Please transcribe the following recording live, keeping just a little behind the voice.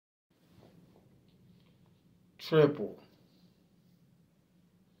triple.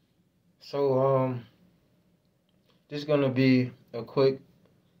 So this is gonna be a quick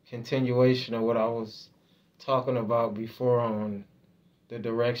continuation of what I was talking about before on the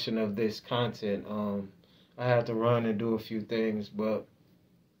direction of this content. I had to run and do a few things, but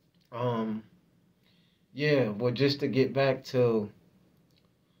um, yeah, but just to get back to,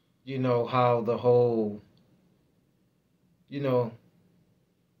 how the whole, you know,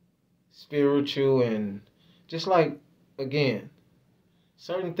 spiritual and just like, again,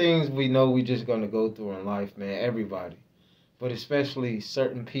 certain things we know we just gonna go through in life, man, everybody. But especially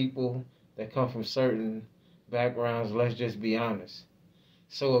certain people that come from certain backgrounds, let's just be honest.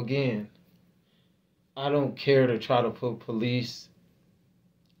 So again, I don't care to try to put police,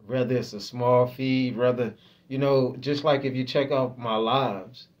 whether it's a small feed, whether, just like if you check out my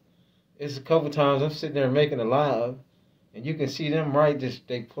lives, it's a couple times I'm sitting there making a live, and you can see them right, just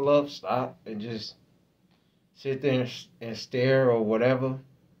they pull up, stop, and just sit there and stare or whatever.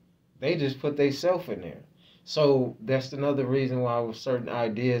 They just put themselves in there. So that's another reason why with certain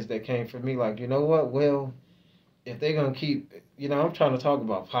ideas that came from me, like, you know what, well, if they're going to keep, I'm trying to talk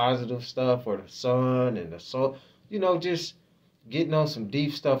about positive stuff or the sun and the soul, just getting on some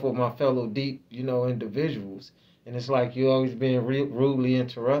deep stuff with my fellow deep, individuals. And it's like you always being rudely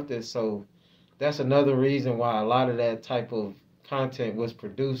interrupted. So that's another reason why a lot of that type of content was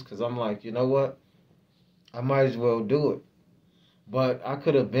produced, because I'm like, you know what? I might as well do it. But I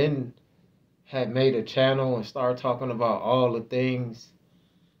could have had made a channel and started talking about all the things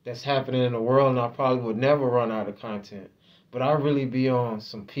that's happening in the world, and I probably would never run out of content. But I really be on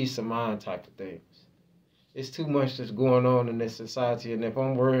some peace of mind type of things. It's too much that's going on in this society, and if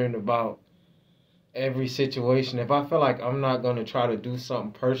I'm worrying about every situation, if I feel like I'm not going to try to do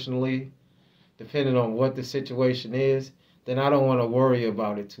something personally, depending on what the situation is, then I don't want to worry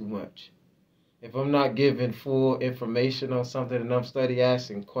about it too much. If I'm not giving full information on something and I'm study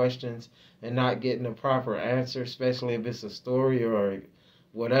asking questions and not getting a proper answer, especially if it's a story or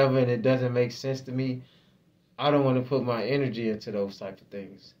whatever and it doesn't make sense to me, I don't want to put my energy into those type of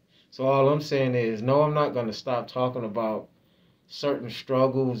things. So all I'm saying is, no, I'm not going to stop talking about certain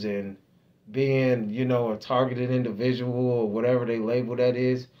struggles and being, a targeted individual or whatever they label that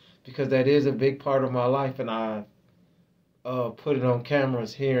is, because that is a big part of my life, and I put it on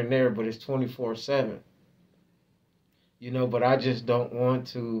cameras here and there, but it's 24/7. But I just don't want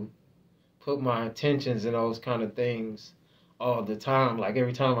to put my intentions in those kind of things all the time. Like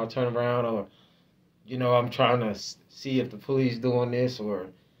every time I turn around, or I'm trying to see if the police doing this, or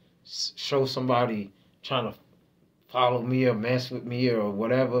show somebody trying to follow me or mess with me or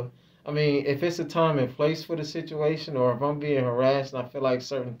whatever. I mean, if it's a time and place for the situation, or if I'm being harassed and I feel like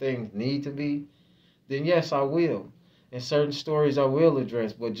certain things need to be, then yes, I will. And certain stories I will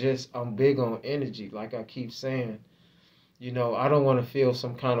address, but just I'm big on energy, like I keep saying. I don't want to feel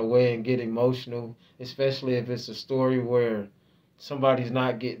some kind of way and get emotional, especially if it's a story where somebody's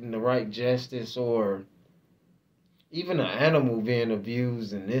not getting the right justice, or even an animal being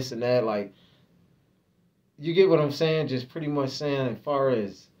abused and this and that. Like, you get what I'm saying? Just pretty much saying, as far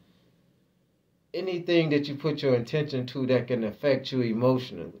as anything that you put your intention to that can affect you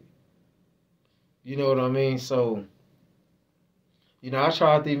emotionally. You know what I mean? So, I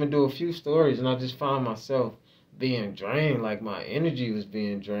tried to even do a few stories, and I just found myself being drained, like my energy was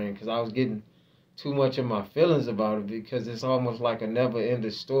being drained, because I was getting too much of my feelings about it, because it's almost like a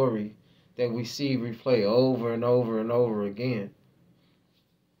never-ending story that we see replay over and over and over again.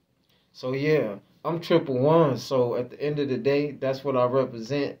 So yeah, I'm triple one, so at the end of the day, that's what I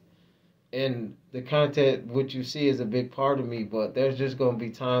represent, and the content, what you see, is a big part of me, but there's just going to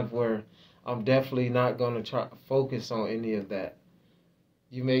be times where I'm definitely not going to try to focus on any of that.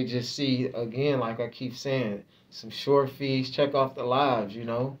 You may just see, again, like I keep saying, some short feeds, check off the lives, I'm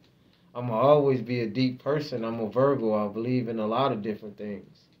going to always be a deep person. I'm a Virgo. I believe in a lot of different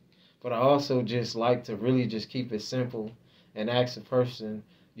things. But I also just like to really just keep it simple and ask a person,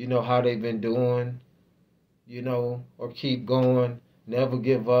 how they've been doing, or keep going, never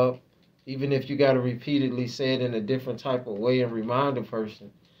give up. Even if you got to repeatedly say it in a different type of way and remind a person,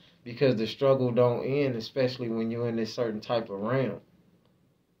 because the struggle don't end, especially when you're in this certain type of realm.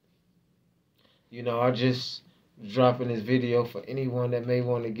 I just dropping this video for anyone that may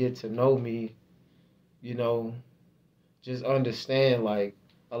want to get to know me, just understand, like,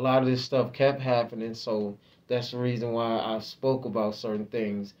 a lot of this stuff kept happening, so that's the reason why I spoke about certain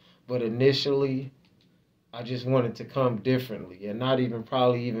things. But initially, I just wanted to come differently and not even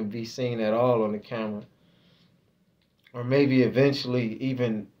probably even be seen at all on the camera. Or maybe eventually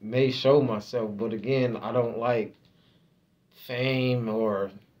even may show myself, but again, I don't like fame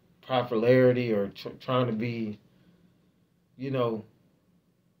or popularity or trying to be, you know,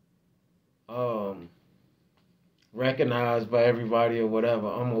 um, recognized by everybody or whatever.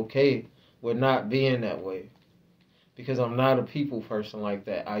 I'm okay with not being that way because I'm not a people person like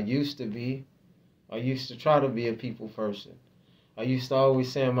that. I used to be. I used to try to be a people person. I used to always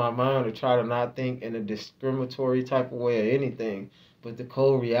say in my mind to try to not think in a discriminatory type of way or anything. But the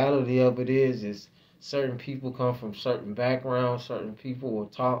cold reality of it is certain people come from certain backgrounds, certain people will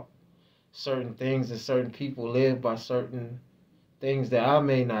talk certain things, and certain people live by certain things that I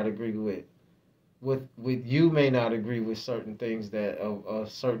may not agree with. With you may not agree with certain things that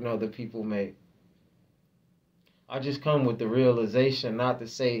certain other people may. I just come with the realization, not to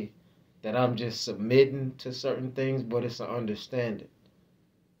say that I'm just submitting to certain things, but it's an understanding.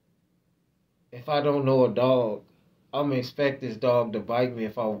 If I don't know a dog, I'm gonna expect this dog to bite me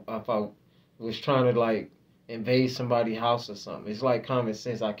if I was trying to like invade somebody's house or something. It's like common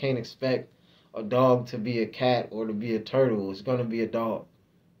sense. I can't expect a dog to be a cat or to be a turtle. It's gonna be a dog.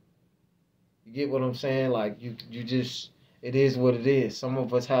 You get what I'm saying? Like you just it is what it is. Some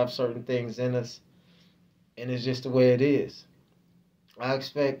of us have certain things in us, and it's just the way it is. I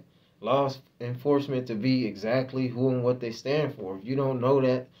expect law enforcement to be exactly who and what they stand for. If you don't know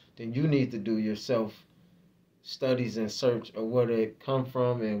that, then you need to do yourself studies and search of where they come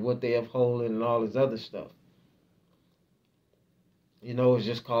from and what they uphold and all this other stuff. You know, it's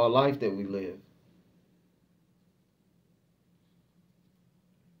just called life that we live.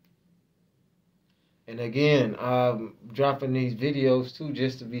 And again, I'm dropping these videos too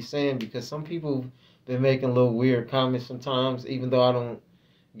just to be saying, because some people been making little weird comments sometimes, even though I don't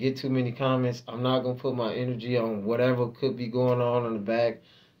get too many comments. I'm not going to put my energy on whatever could be going on in the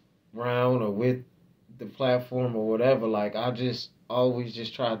background or with the platform or whatever. Like, I just always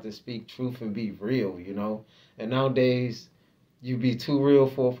just try to speak truth and be real, you know. And nowadays, you be too real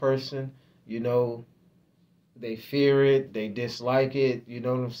for a person, you know, they fear it, they dislike it, you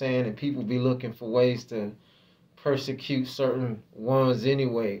know what I'm saying? And people be looking for ways to persecute certain ones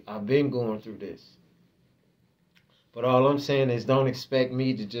anyway. I've been going through this. But all I'm saying is don't expect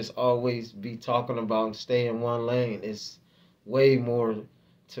me to just always be talking about and stay in one lane. It's way more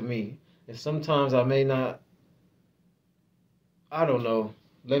to me. And sometimes I may not, I don't know.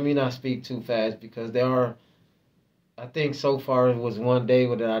 Let me not speak too fast because there are, I think so far it was one day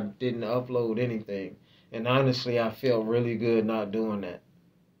that I didn't upload anything. And honestly, I felt really good not doing that.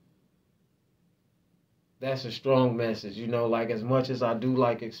 That's a strong message, you know, like as much as I do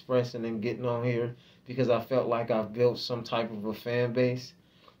like expressing and getting on here because I felt like I've built some type of a fan base.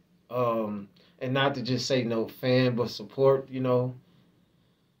 And not to just say no fan, but support, you know,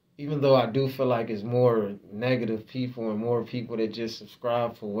 even though I do feel like it's more negative people and more people that just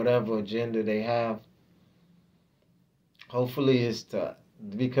subscribe for whatever agenda they have. Hopefully it's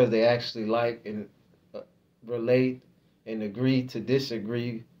because they actually like and relate and agree to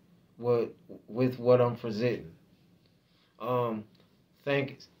disagree with what I'm presenting. Um,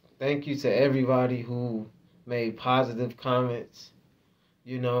 thank thank you to everybody who made positive comments,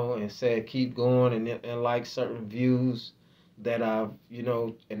 you know, and said keep going and like certain views that I've, you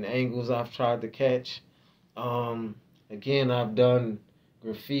know, and angles I've tried to catch. Again, I've done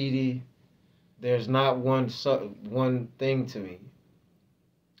graffiti. There's not one thing to me.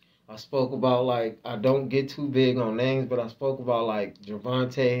 I spoke about, like, I don't get too big on names, but I spoke about like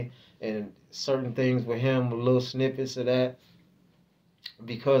Javante and certain things with him, little snippets of that,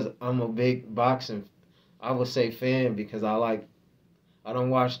 because I'm a big boxing, I would say fan, because I don't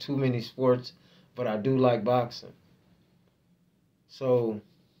watch too many sports, but I do like boxing. So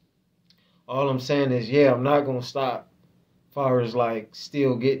all I'm saying is, yeah, I'm not gonna stop far as like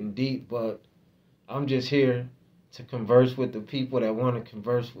still getting deep, but I'm just here to converse with the people that want to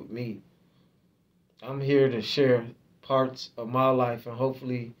converse with me. I'm here to share parts of my life, and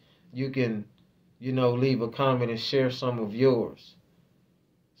hopefully you can, you know, leave a comment and share some of yours.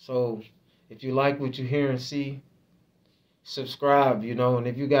 So if you like what you hear and see, subscribe, you know, and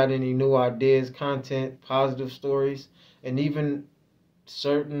if you got any new ideas, content, positive stories, and even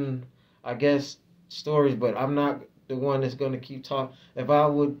certain, I guess, stories, but I'm not the one that's going to keep talking. If I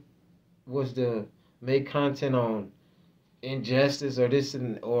was to make content on injustice or this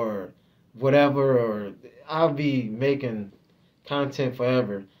and or whatever, or I'll be making content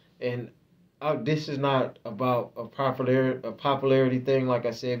forever. And this is not about a popularity thing, like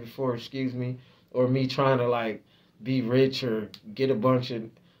I said before, excuse me, or me trying to like be rich or get a bunch of.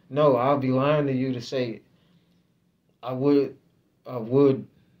 No, I'll be lying to you to say I would, I would,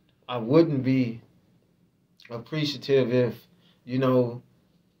 I wouldn't be appreciative if, you know,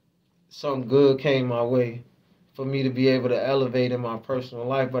 something good came my way for me to be able to elevate in my personal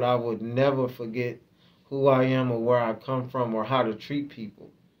life, but I would never forget who I am or where I come from or how to treat people.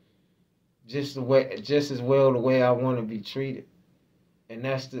 Just as well the way I want to be treated. And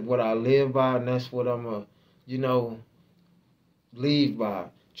that's what I live by, and that's what I'm lead by.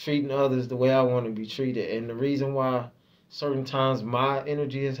 Treating others the way I want to be treated. And the reason why certain times my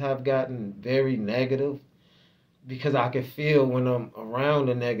energy have gotten very negative, because I can feel when I'm around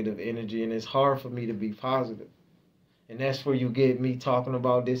the negative energy, and it's hard for me to be positive. And that's where you get me talking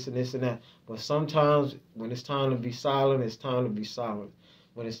about this and this and that. But sometimes when it's time to be silent, it's time to be silent.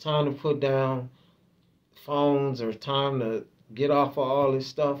 When it's time to put down phones or time to get off of all this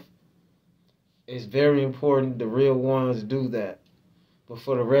stuff, it's very important the real ones do that. But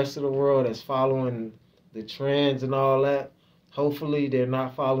for the rest of the world that's following the trends and all that, hopefully they're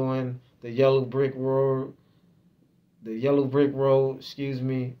not following the yellow brick road, to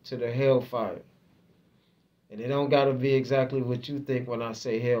the hellfire. And it don't gotta be exactly what you think when I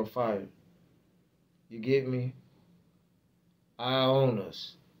say hellfire. You get me? I own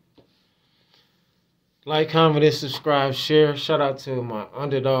us. Like, comment, and subscribe, share. Shout out to my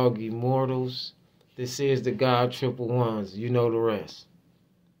underdog immortals. This is the God Triple Ones. You know the rest.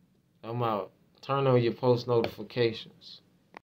 I'm out. Turn on your post notifications.